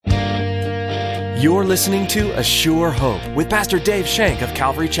You're listening to A Sure Hope with Pastor Dave Shank of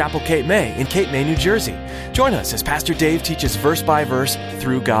Calvary Chapel, Cape May in Cape May, New Jersey. Join us as Pastor Dave teaches verse by verse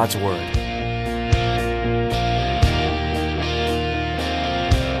through God's Word.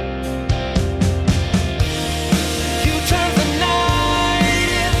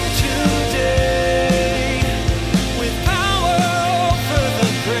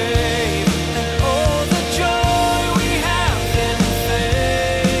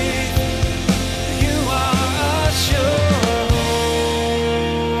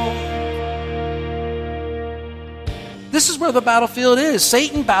 This is where the battlefield is.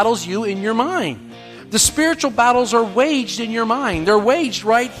 Satan battles you in your mind. The spiritual battles are waged in your mind. They're waged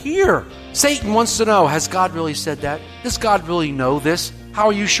right here. Satan wants to know, has God really said that? Does God really know this? How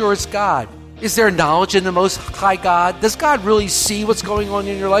are you sure it's God? Is there knowledge in the Most High God? Does God really see what's going on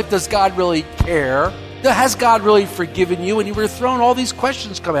in your life? Does God really care? Has God really forgiven you? And you were thrown, all these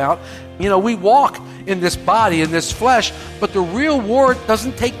questions come out. You know, we walk in this body, in this flesh, but the real war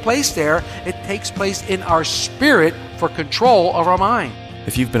doesn't take place there. It takes place in our spirit for control of our mind.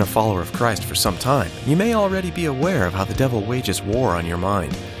 If you've been a follower of Christ for some time, you may already be aware of how the devil wages war on your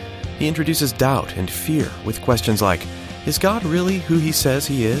mind. He introduces doubt and fear with questions like, is God really who he says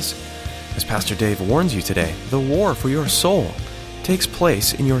he is? As Pastor Dave warns you today, the war for your soul takes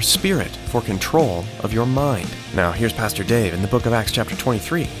place in your spirit for control of your mind. Now, here's Pastor Dave in the book of Acts chapter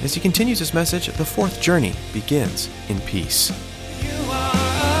 23. As he continues his message, the fourth journey begins in peace.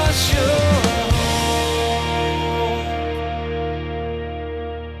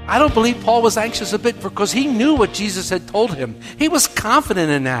 I don't believe Paul was anxious a bit because he knew what Jesus had told him. He was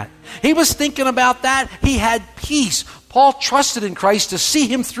confident in that. He was thinking about that. He had peace. Paul trusted in Christ to see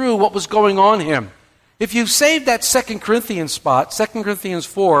him through what was going on him. If you've saved that 2 Corinthians spot, 2 Corinthians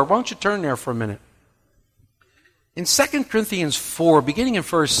 4, why don't you turn there for a minute? In 2 Corinthians 4, beginning in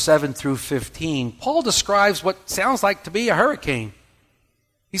verse 7 through 15, Paul describes what sounds like to be a hurricane.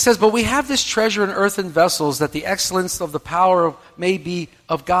 He says, but we have this treasure in earthen vessels, that the excellence of the power may be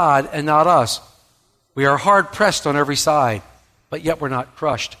of God and not us. We are hard pressed on every side, but yet we're not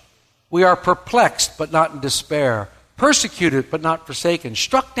crushed. We are perplexed, but not in despair. Persecuted, but not forsaken.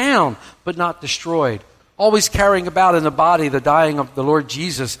 Struck down, but not destroyed. Always carrying about in the body the dying of the Lord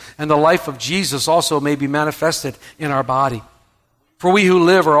Jesus, and the life of Jesus also may be manifested in our body. For we who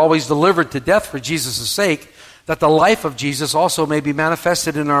live are always delivered to death for Jesus' sake, that the life of Jesus also may be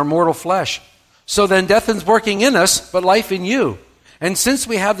manifested in our mortal flesh. So then death is working in us, but life in you. And since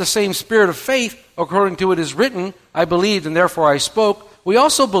we have the same spirit of faith, according to it is written, I believed and therefore I spoke, we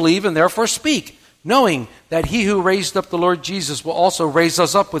also believe and therefore speak, knowing that he who raised up the Lord Jesus will also raise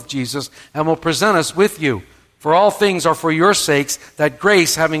us up with Jesus and will present us with you. For all things are for your sakes, that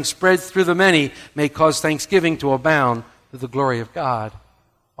grace, having spread through the many, may cause thanksgiving to abound to the glory of God.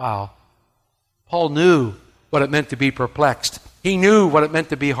 Wow. Paul knew what it meant to be perplexed. He knew what it meant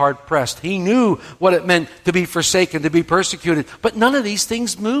to be hard-pressed. He knew what it meant to be forsaken, to be persecuted. But none of these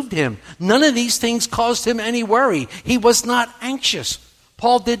things moved him. None of these things caused him any worry. He was not anxious.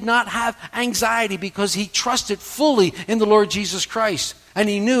 Paul did not have anxiety because he trusted fully in the Lord Jesus Christ. And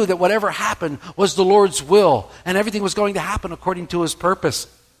he knew that whatever happened was the Lord's will, and everything was going to happen according to his purpose.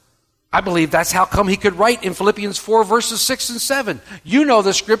 I believe that's how come he could write in Philippians 4, verses 6 and 7. You know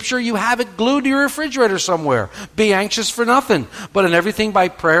the scripture, you have it glued to your refrigerator somewhere. Be anxious for nothing, but in everything by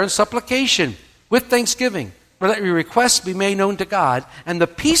prayer and supplication, with thanksgiving. Let your requests be made known to God, and the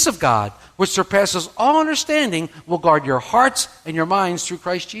peace of God, which surpasses all understanding, will guard your hearts and your minds through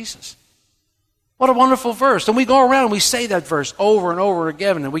Christ Jesus. What a wonderful verse. And we go around and we say that verse over and over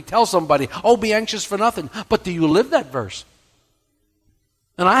again, and we tell somebody, oh, be anxious for nothing. But do you live that verse?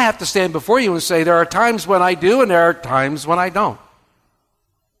 And I have to stand before you and say, there are times when I do and there are times when I don't.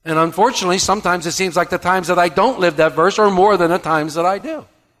 And unfortunately, sometimes it seems like the times that I don't live that verse are more than the times that I do.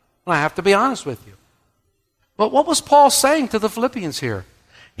 And I have to be honest with you. But what was Paul saying to the Philippians here?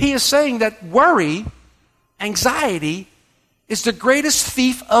 He is saying that worry, anxiety, is the greatest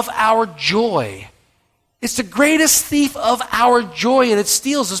thief of our joy. It's the greatest thief of our joy, and it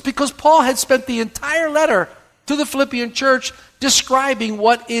steals us, because Paul had spent the entire letter to the Philippian church describing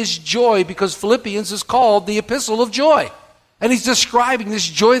what is joy, because Philippians is called the epistle of joy. And he's describing this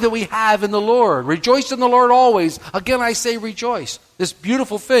joy that we have in the Lord. Rejoice in the Lord always. Again, I say rejoice. This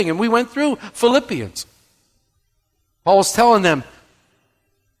beautiful thing. And we went through Philippians. Paul was telling them,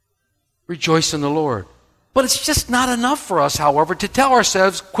 rejoice in the Lord. But it's just not enough for us, however, to tell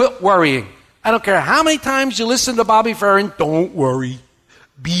ourselves, quit worrying. I don't care how many times you listen to Bobby Farron, don't worry,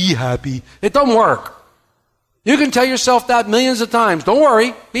 be happy. It don't work. You can tell yourself that millions of times. Don't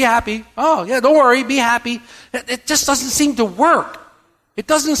worry, be happy. Oh, yeah, don't worry, be happy. It just doesn't seem to work. It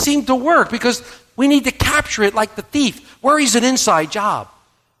doesn't seem to work because we need to capture it like the thief. Worry's an inside job.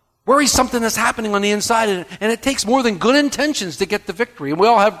 Worry's something that's happening on the inside, and it takes more than good intentions to get the victory. And we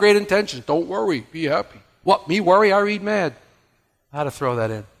all have great intentions. Don't worry, be happy. What, me worry? I read mad. How to throw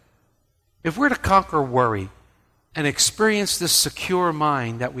that in. If we're to conquer worry and experience this secure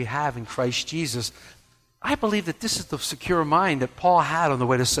mind that we have in Christ Jesus, I believe that this is the secure mind that Paul had on the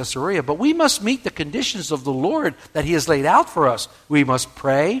way to Caesarea. But we must meet the conditions of the Lord that he has laid out for us. We must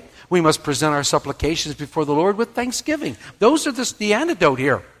pray. We must present our supplications before the Lord with thanksgiving. Those are the antidote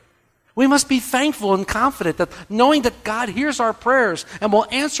here. We must be thankful and confident that knowing that God hears our prayers and will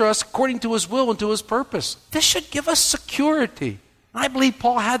answer us according to his will and to his purpose. This should give us security. I believe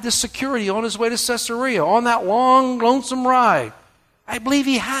Paul had this security on his way to Caesarea, on that long, lonesome ride. I believe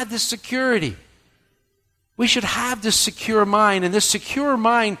he had this security. We should have this secure mind, and this secure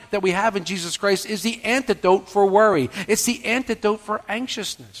mind that we have in Jesus Christ is the antidote for worry. It's the antidote for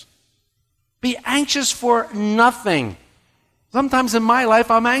anxiousness. Be anxious for nothing. Sometimes in my life,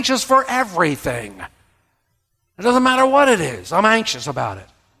 I'm anxious for everything. It doesn't matter what it is. I'm anxious about it.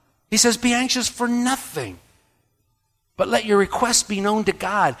 He says, be anxious for nothing. But let your requests be known to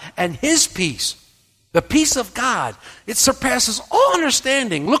God, and his peace, the peace of God, it surpasses all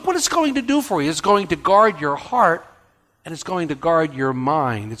understanding. Look what it's going to do for you. It's going to guard your heart, and it's going to guard your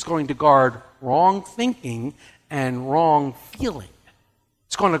mind. It's going to guard wrong thinking and wrong feeling.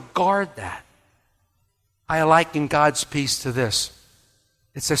 It's going to guard that. I liken God's peace to this.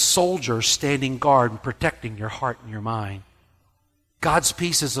 It's a soldier standing guard and protecting your heart and your mind. God's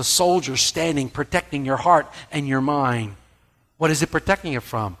peace is a soldier standing, protecting your heart and your mind. What is it protecting it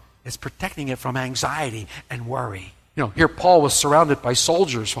from? It's protecting it from anxiety and worry. You know, here Paul was surrounded by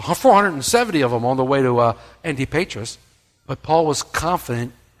soldiers, 470 of them on the way to Antipatris. But Paul was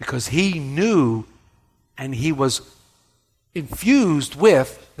confident because he knew and he was infused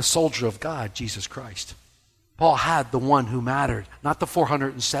with the soldier of God, Jesus Christ. Paul had the one who mattered, not the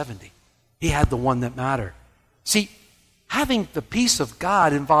 470. He had the one that mattered. See, having the peace of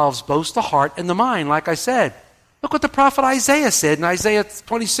God involves both the heart and the mind, like I said. Look what the prophet Isaiah said in Isaiah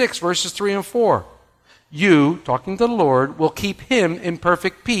 26, verses 3 and 4. You, talking to the Lord, will keep him in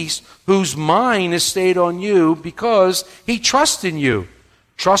perfect peace, whose mind is stayed on you because he trusts in you.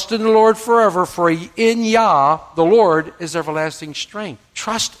 Trust in the Lord forever, for in Yah, the Lord, is everlasting strength.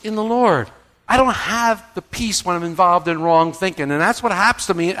 Trust in the Lord. I don't have the peace when I'm involved in wrong thinking, and that's what happens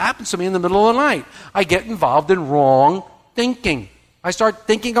to me. It happens to me in the middle of the night. I get involved in wrong thinking. I start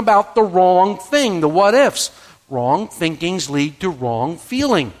thinking about the wrong thing, the what-ifs. Wrong thinkings lead to wrong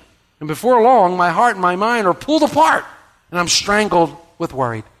feeling. And before long, my heart and my mind are pulled apart, and I'm strangled with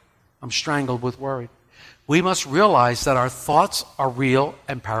worry. I'm strangled with worry. We must realize that our thoughts are real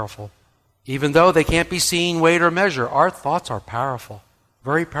and powerful. Even though they can't be seen, weighed, or measured, our thoughts are powerful.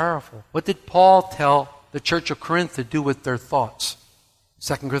 Very powerful. What did Paul tell the church of Corinth to do with their thoughts?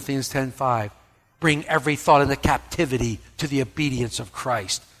 2 Corinthians 10:5. Bring every thought into captivity to the obedience of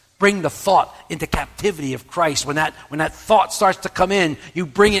Christ. Bring the thought into captivity of Christ. When that thought starts to come in, you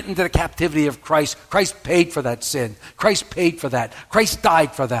bring it into the captivity of Christ. Christ paid for that sin. Christ paid for that. Christ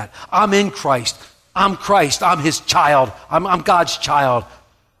died for that. I'm in Christ. I'm Christ. I'm his child. I'm God's child.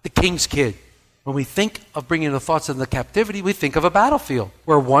 The king's kid. When we think of bringing the thoughts into captivity, we think of a battlefield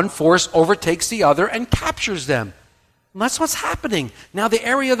where one force overtakes the other and captures them. And that's what's happening. Now the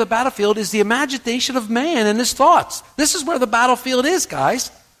area of the battlefield is the imagination of man and his thoughts. This is where the battlefield is,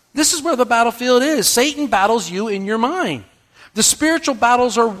 guys. This is where the battlefield is. Satan battles you in your mind. The spiritual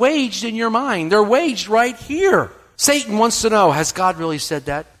battles are waged in your mind. They're waged right here. Satan wants to know, has God really said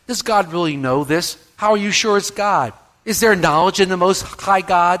that? Does God really know this? How are you sure it's God? Is there knowledge in the Most High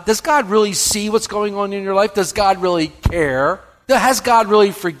God? Does God really see what's going on in your life? Does God really care? Has God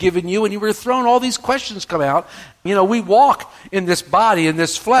really forgiven you? And you were thrown, all these questions come out. You know, we walk in this body, in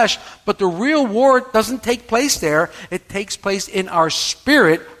this flesh, but the real war doesn't take place there. It takes place in our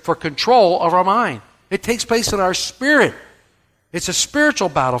spirit for control of our mind. It takes place in our spirit. It's a spiritual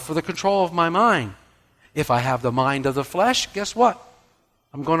battle for the control of my mind. If I have the mind of the flesh, guess what?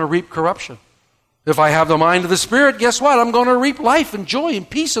 I'm going to reap corruption. If I have the mind of the Spirit, guess what? I'm going to reap life and joy and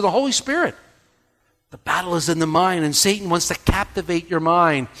peace of the Holy Spirit. The battle is in the mind, and Satan wants to captivate your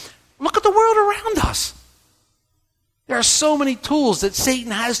mind. Look at the world around us. There are so many tools that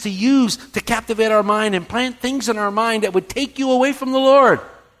Satan has to use to captivate our mind and plant things in our mind that would take you away from the Lord.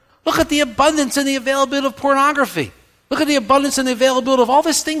 Look at the abundance and the availability of pornography. Look at the abundance and the availability of all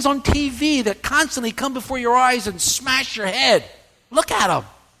these things on TV that constantly come before your eyes and smash your head. Look at them.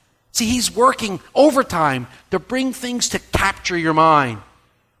 See, he's working overtime to bring things to capture your mind.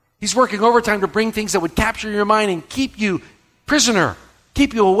 He's working overtime to bring things that would capture your mind and keep you prisoner,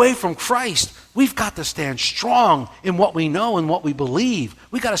 keep you away from Christ. We've got to stand strong in what we know and what we believe.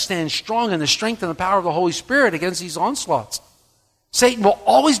 We've got to stand strong in the strength and the power of the Holy Spirit against these onslaughts. Satan will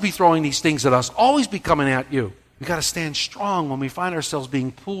always be throwing these things at us, always be coming at you. We've got to stand strong when we find ourselves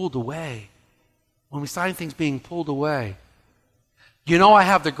being pulled away. When we find things being pulled away. You know, I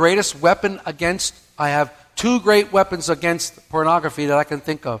have two great weapons against pornography that I can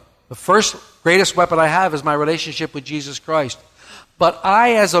think of. The first greatest weapon I have is my relationship with Jesus Christ. But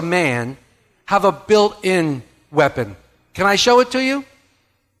I, as a man, have a built-in weapon. Can I show it to you?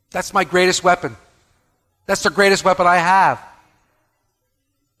 That's my greatest weapon. That's the greatest weapon I have.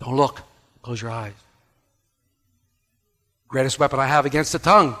 Don't look. Close your eyes. Greatest weapon I have against the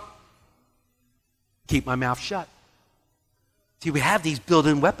tongue. Keep my mouth shut. See, we have these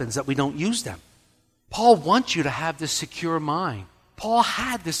built-in weapons that we don't use them. Paul wants you to have this secure mind. Paul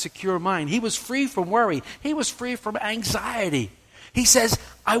had this secure mind. He was free from worry. He was free from anxiety. He says,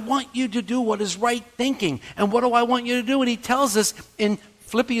 I want you to do what is right thinking. And what do I want you to do? And he tells us in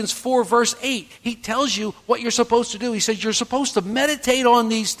Philippians 4, verse 8, he tells you what you're supposed to do. He says you're supposed to meditate on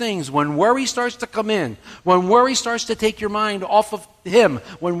these things. When worry starts to come in, when worry starts to take your mind off of him,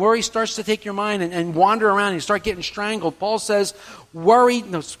 when worry starts to take your mind and wander around and you start getting strangled, Paul says,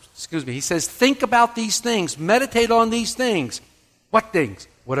 he says, think about these things. Meditate on these things. What things?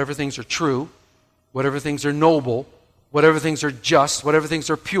 Whatever things are true, whatever things are noble, whatever things are just, whatever things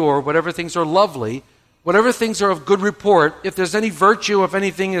are pure, whatever things are lovely, whatever things are of good report, if there's any virtue, if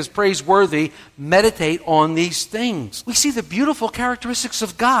anything is praiseworthy, meditate on these things. We see the beautiful characteristics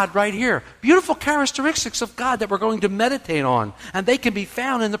of God right here. Beautiful characteristics of God that we're going to meditate on. And they can be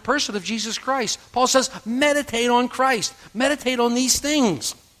found in the person of Jesus Christ. Paul says, meditate on Christ. Meditate on these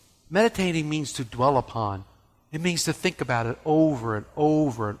things. Meditating means to dwell upon. It means to think about it over and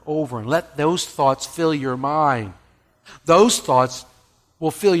over and over and let those thoughts fill your mind. Those thoughts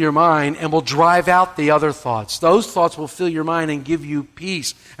will fill your mind and will drive out the other thoughts. Those thoughts will fill your mind and give you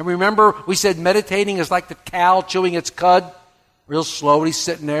peace. And remember, we said meditating is like the cow chewing its cud. Real slowly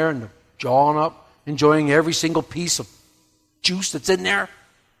sitting there and jawing up, enjoying every single piece of juice that's in there.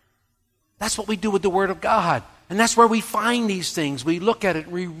 That's what we do with the Word of God. And that's where we find these things. We look at it,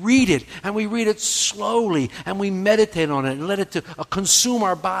 we read it, and we read it slowly, and we meditate on it, and let it to consume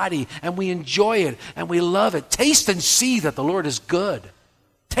our body, and we enjoy it, and we love it. Taste and see that the Lord is good.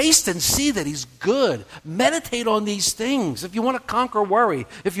 Taste and see that He's good. Meditate on these things. If you want to conquer worry,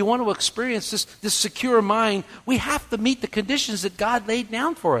 if you want to experience this secure mind, we have to meet the conditions that God laid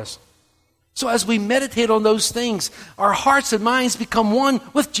down for us. So as we meditate on those things, our hearts and minds become one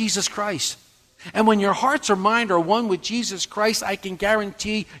with Jesus Christ. And when your hearts or mind are one with Jesus Christ, I can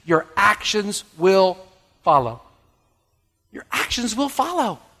guarantee your actions will follow. Your actions will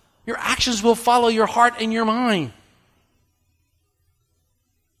follow. Your actions will follow your heart and your mind.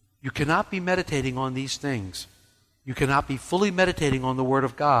 You cannot be meditating on these things. You cannot be fully meditating on the Word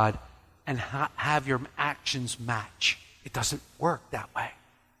of God and have your actions match. It doesn't work that way.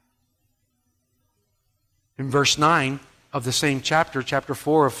 In verse 9 of the same chapter, chapter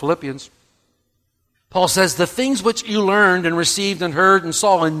 4 of Philippians, Paul says, the things which you learned and received and heard and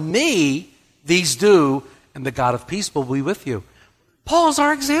saw in me, these do, and the God of peace will be with you. Paul's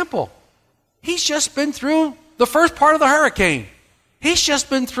our example. He's just been through the first part of the hurricane. He's just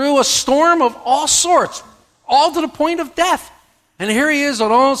been through a storm of all sorts, all to the point of death. And here he is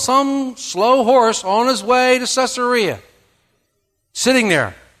on some slow horse on his way to Caesarea, sitting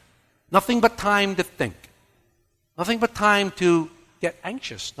there. Nothing but time to think. Nothing but time to get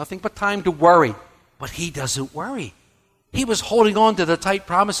anxious. Nothing but time to worry. But he doesn't worry. He was holding on to the tight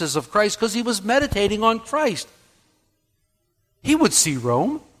promises of Christ because he was meditating on Christ. He would see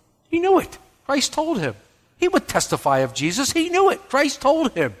Rome. He knew it. Christ told him. He would testify of Jesus. He knew it. Christ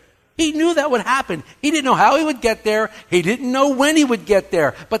told him. He knew that would happen. He didn't know how he would get there. He didn't know when he would get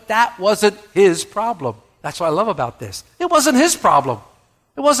there. But that wasn't his problem. That's what I love about this. It wasn't his problem.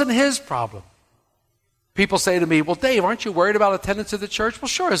 It wasn't his problem. People say to me, well, Dave, aren't you worried about attendance at the church? Well,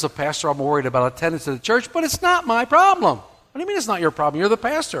 sure, as a pastor, I'm worried about attendance at the church, but it's not my problem. What do you mean it's not your problem? You're the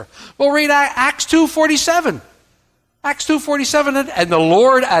pastor. Well, read Acts 2:47. Acts 2:47, and the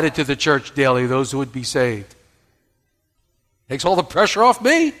Lord added to the church daily those who would be saved. Takes all the pressure off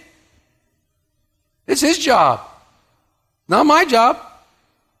me. It's his job, not my job.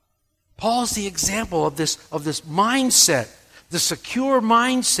 Paul's the example of this mindset. The secure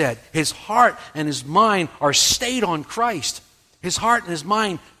mindset. His heart and his mind are stayed on Christ. His heart and his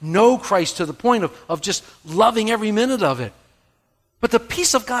mind know Christ to the point of just loving every minute of it. But the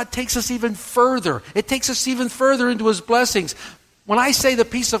peace of God takes us even further. It takes us even further into his blessings. When I say the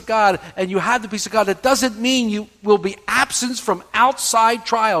peace of God and you have the peace of God, it doesn't mean you will be absent from outside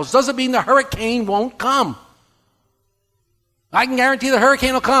trials. Doesn't mean the hurricane won't come. I can guarantee the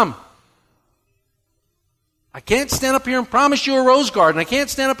hurricane will come. I can't stand up here and promise you a rose garden. I can't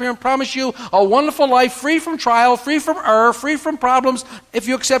stand up here and promise you a wonderful life free from trial, free from error, free from problems if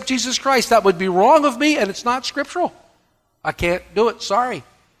you accept Jesus Christ. That would be wrong of me, and it's not scriptural. I can't do it. Sorry.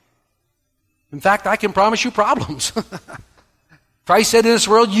 In fact, I can promise you problems. Christ said in this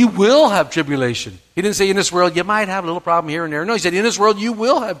world you will have tribulation. He didn't say in this world you might have a little problem here and there. No, he said in this world you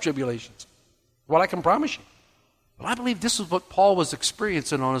will have tribulations. Well, I can promise you. But I believe this is what Paul was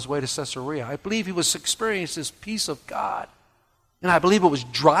experiencing on his way to Caesarea. I believe he was experiencing this peace of God. And I believe it was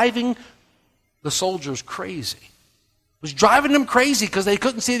driving the soldiers crazy. It was driving them crazy because they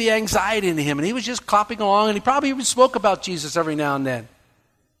couldn't see the anxiety in him. And he was just clapping along, and he probably even spoke about Jesus every now and then.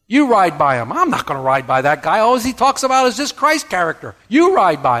 You ride by him. I'm not going to ride by that guy. All he talks about is this Christ character. You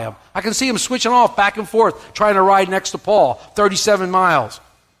ride by him. I can see him switching off back and forth, trying to ride next to Paul, 37 miles.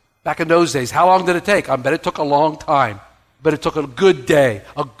 Back in those days, how long did it take? I bet it took a long time. But it took a good day,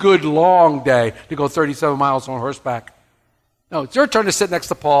 a good long day to go 37 miles on horseback. No, it's your turn to sit next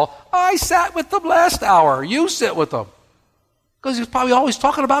to Paul. I sat with them last hour. You sit with them. Because he's probably always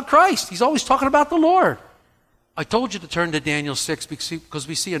talking about Christ. He's always talking about the Lord. I told you to turn to Daniel 6 because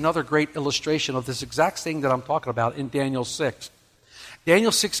we see another great illustration of this exact thing that I'm talking about in Daniel 6.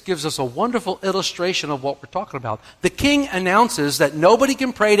 Daniel 6 gives us a wonderful illustration of what we're talking about. The king announces that nobody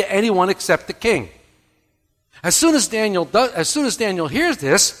can pray to anyone except the king. As soon as Daniel hears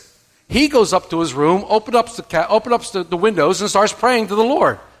this, he goes up to his room, opens up the windows, and starts praying to the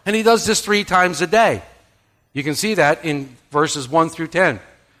Lord. And he does this 3 times a day. You can see that in verses 1 through 10.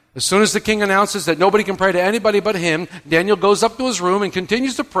 As soon as the king announces that nobody can pray to anybody but him, Daniel goes up to his room and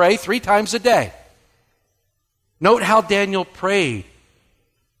continues to pray 3 times a day. Note how Daniel prayed.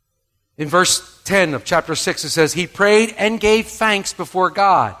 In verse 10 of chapter 6, it says, he prayed and gave thanks before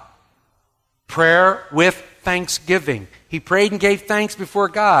God. Prayer with thanksgiving. He prayed and gave thanks before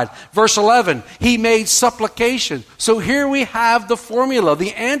God. Verse 11, he made supplication. So here we have the formula,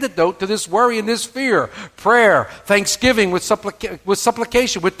 the antidote to this worry and this fear. Prayer, thanksgiving with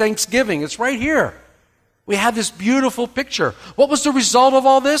supplication, with thanksgiving. It's right here. We have this beautiful picture. What was the result of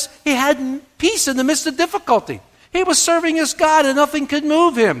all this? He had peace in the midst of difficulty. He was serving his God and nothing could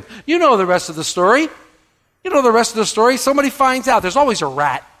move him. You know the rest of the story. Somebody finds out. There's always a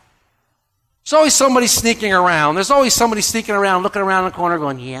rat. There's always somebody sneaking around. There's always somebody sneaking around, looking around the corner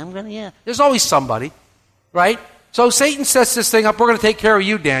going, yeah. There's always somebody, right? So Satan sets this thing up. We're going to take care of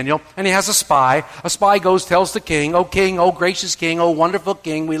you, Daniel. And he has a spy. A spy goes, tells the king, oh king, oh gracious king, oh wonderful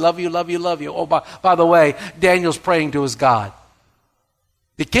king, we love you, love you, love you. Oh, by the way, Daniel's praying to his God.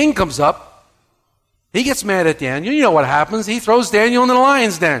 The king comes up. He gets mad at Daniel. You know what happens. He throws Daniel in the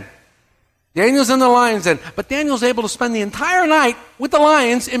lion's den. Daniel's in the lion's den. But Daniel's able to spend the entire night with the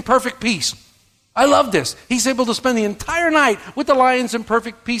lions in perfect peace. I love this. He's able to spend the entire night with the lions in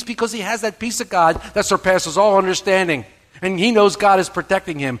perfect peace because he has that peace of God that surpasses all understanding. And he knows God is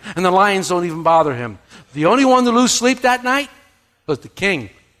protecting him. And the lions don't even bother him. The only one to lose sleep that night was the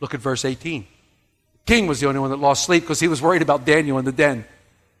king. Look at verse 18. The king was the only one that lost sleep because he was worried about Daniel in the den.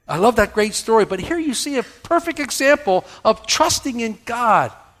 I love that great story, but here you see a perfect example of trusting in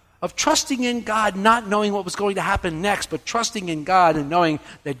God, not knowing what was going to happen next, but trusting in God and knowing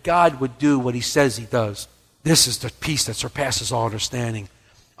that God would do what he says he does. This is the peace that surpasses all understanding,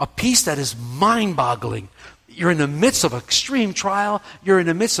 a peace that is mind-boggling. You're in the midst of extreme trial, you're in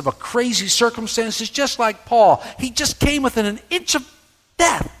the midst of a crazy circumstances, just like Paul. He just came within an inch of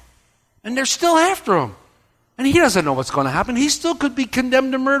death, and they're still after him. And he doesn't know what's going to happen. He still could be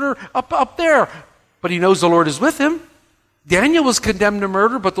condemned to murder up there. But he knows the Lord is with him. Daniel was condemned to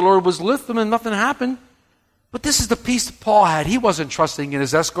murder, but the Lord was with him and nothing happened. But this is the peace that Paul had. He wasn't trusting in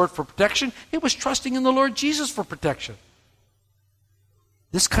his escort for protection. He was trusting in the Lord Jesus for protection.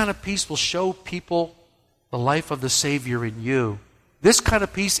 This kind of peace will show people the life of the Savior in you. This kind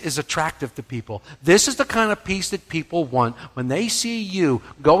of peace is attractive to people. This is the kind of peace that people want when they see you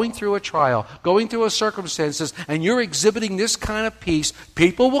going through a trial, going through a circumstances, and you're exhibiting this kind of peace.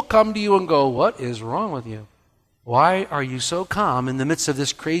 People will come to you and go, what is wrong with you? Why are you so calm in the midst of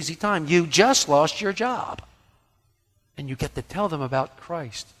this crazy time? You just lost your job. And you get to tell them about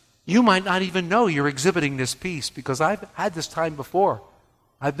Christ. You might not even know you're exhibiting this peace because I've had this time before.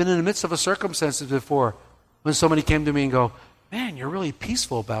 I've been in the midst of a circumstances before when somebody came to me and go, man, you're really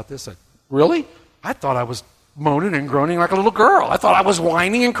peaceful about this. Really? I thought I was moaning and groaning like a little girl. I thought I was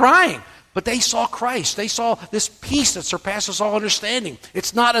whining and crying. But they saw Christ. They saw this peace that surpasses all understanding.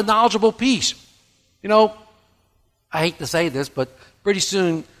 It's not a knowledgeable peace. You know, I hate to say this, but pretty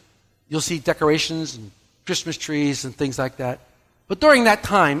soon you'll see decorations and Christmas trees and things like that. But during that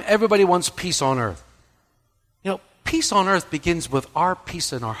time, everybody wants peace on earth. Peace on earth begins with our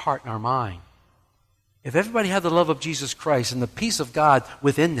peace in our heart and our mind. If everybody had the love of Jesus Christ and the peace of God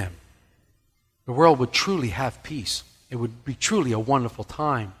within them, the world would truly have peace. It would be truly a wonderful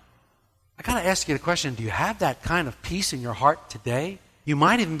time. I got to ask you the question, do you have that kind of peace in your heart today? You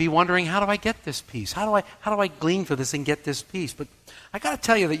might even be wondering, how do I get this peace? How do I glean for this and get this peace? But I got to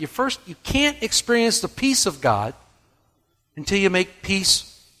tell you that you can't experience the peace of God until you make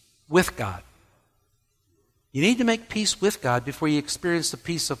peace with God. You need to make peace with God before you experience the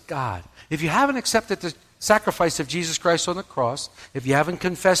peace of God. If you haven't accepted the sacrifice of Jesus Christ on the cross, if you haven't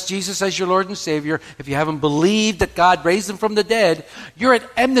confessed Jesus as your Lord and Savior, if you haven't believed that God raised him from the dead, you're at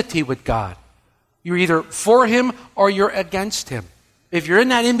enmity with God. You're either for him or you're against him. If you're in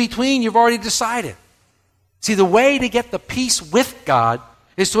that in-between, you've already decided. See, the way to get the peace with God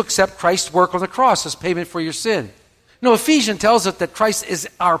is to accept Christ's work on the cross as payment for your sin. Ephesians tells us that Christ is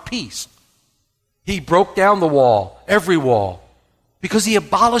our peace. He broke down the wall, every wall, because he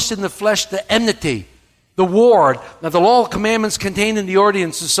abolished in the flesh the enmity, the war. Now, the law of commandments contained in the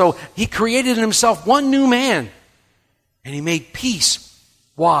ordinances, so he created in himself one new man, and he made peace.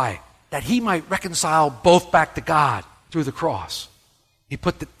 Why? That he might reconcile both back to God through the cross. He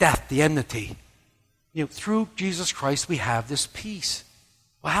put to death the enmity. Through Jesus Christ, we have this peace.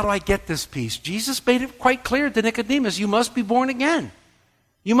 Well, how do I get this peace? Jesus made it quite clear to Nicodemus, you must be born again.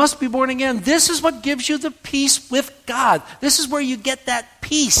 You must be born again. This is what gives you the peace with God. This is where you get that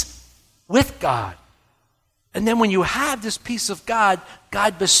peace with God. And then when you have this peace of God,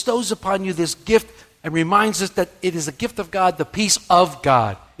 God bestows upon you this gift and reminds us that it is a gift of God, the peace of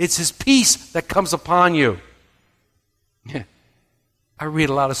God. It's his peace that comes upon you. I read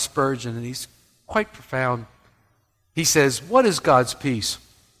a lot of Spurgeon, and he's quite profound. He says, what is God's peace?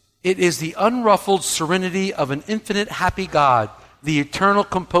 It is the unruffled serenity of an infinite happy God, the eternal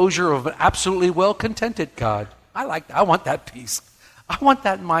composure of an absolutely well-contented God. I want that peace. I want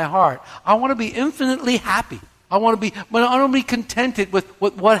that in my heart. I want to be infinitely happy. I want to be contented with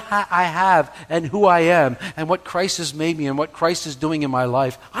what I have and who I am and what Christ has made me and what Christ is doing in my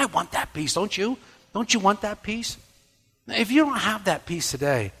life. I want that peace, don't you? Don't you want that peace? If you don't have that peace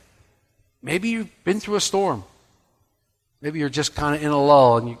today, maybe you've been through a storm. Maybe you're just kind of in a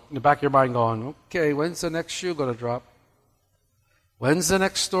lull and in the back of your mind going, okay, when's the next shoe going to drop? When's the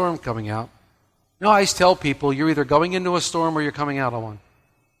next storm coming out? I always tell people you're either going into a storm or you're coming out of one.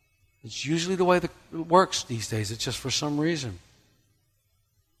 It's usually the way that it works these days. It's just for some reason.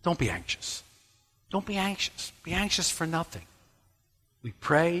 Don't be anxious. Don't be anxious. Be anxious for nothing. We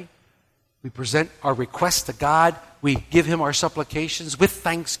pray. We present our requests to God. We give him our supplications with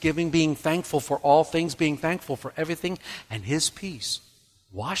thanksgiving, being thankful for all things, being thankful for everything, and his peace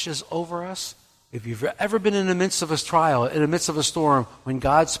washes over us. If you've ever been in the midst of a trial, in the midst of a storm, when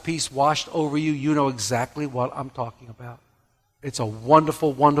God's peace washed over you, you know exactly what I'm talking about. It's a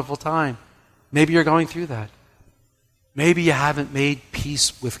wonderful, wonderful time. Maybe you're going through that. Maybe you haven't made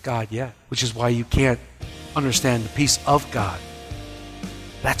peace with God yet, which is why you can't understand the peace of God.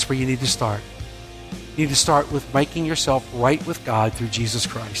 That's where you need to start. You need to start with making yourself right with God through Jesus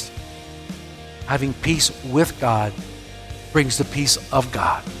Christ. Having peace with God brings the peace of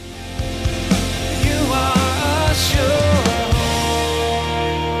God.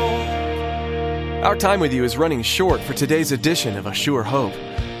 Our time with you is running short for today's edition of A Sure Hope.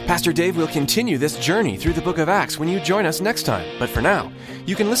 Pastor Dave will continue this journey through the book of Acts when you join us next time. But for now,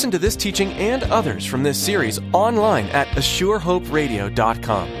 you can listen to this teaching and others from this series online at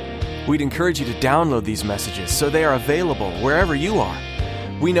ASureHopeRadio.com. We'd encourage you to download these messages so they are available wherever you are.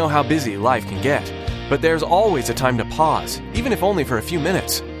 We know how busy life can get, but there's always a time to pause, even if only for a few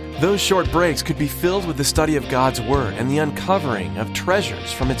minutes. Those short breaks could be filled with the study of God's Word and the uncovering of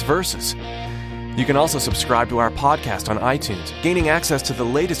treasures from its verses. You can also subscribe to our podcast on iTunes, gaining access to the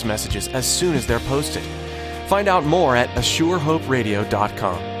latest messages as soon as they're posted. Find out more at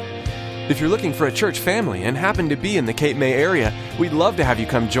ASureHopeRadio.com. If you're looking for a church family and happen to be in the Cape May area, we'd love to have you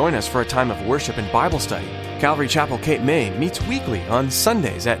come join us for a time of worship and Bible study. Calvary Chapel Cape May meets weekly on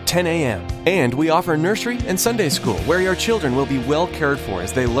Sundays at 10 a.m. And we offer nursery and Sunday school where your children will be well cared for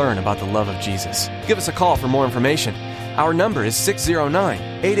as they learn about the love of Jesus. Give us a call for more information. Our number is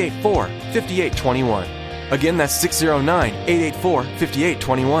 609-884-5821. Again, that's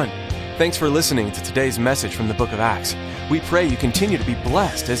 609-884-5821. Thanks for listening to today's message from the book of Acts. We pray you continue to be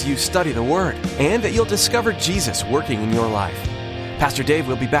blessed as you study the Word and that you'll discover Jesus working in your life. Pastor Dave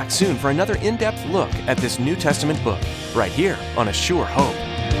will be back soon for another in-depth look at this New Testament book right here on A Sure Hope.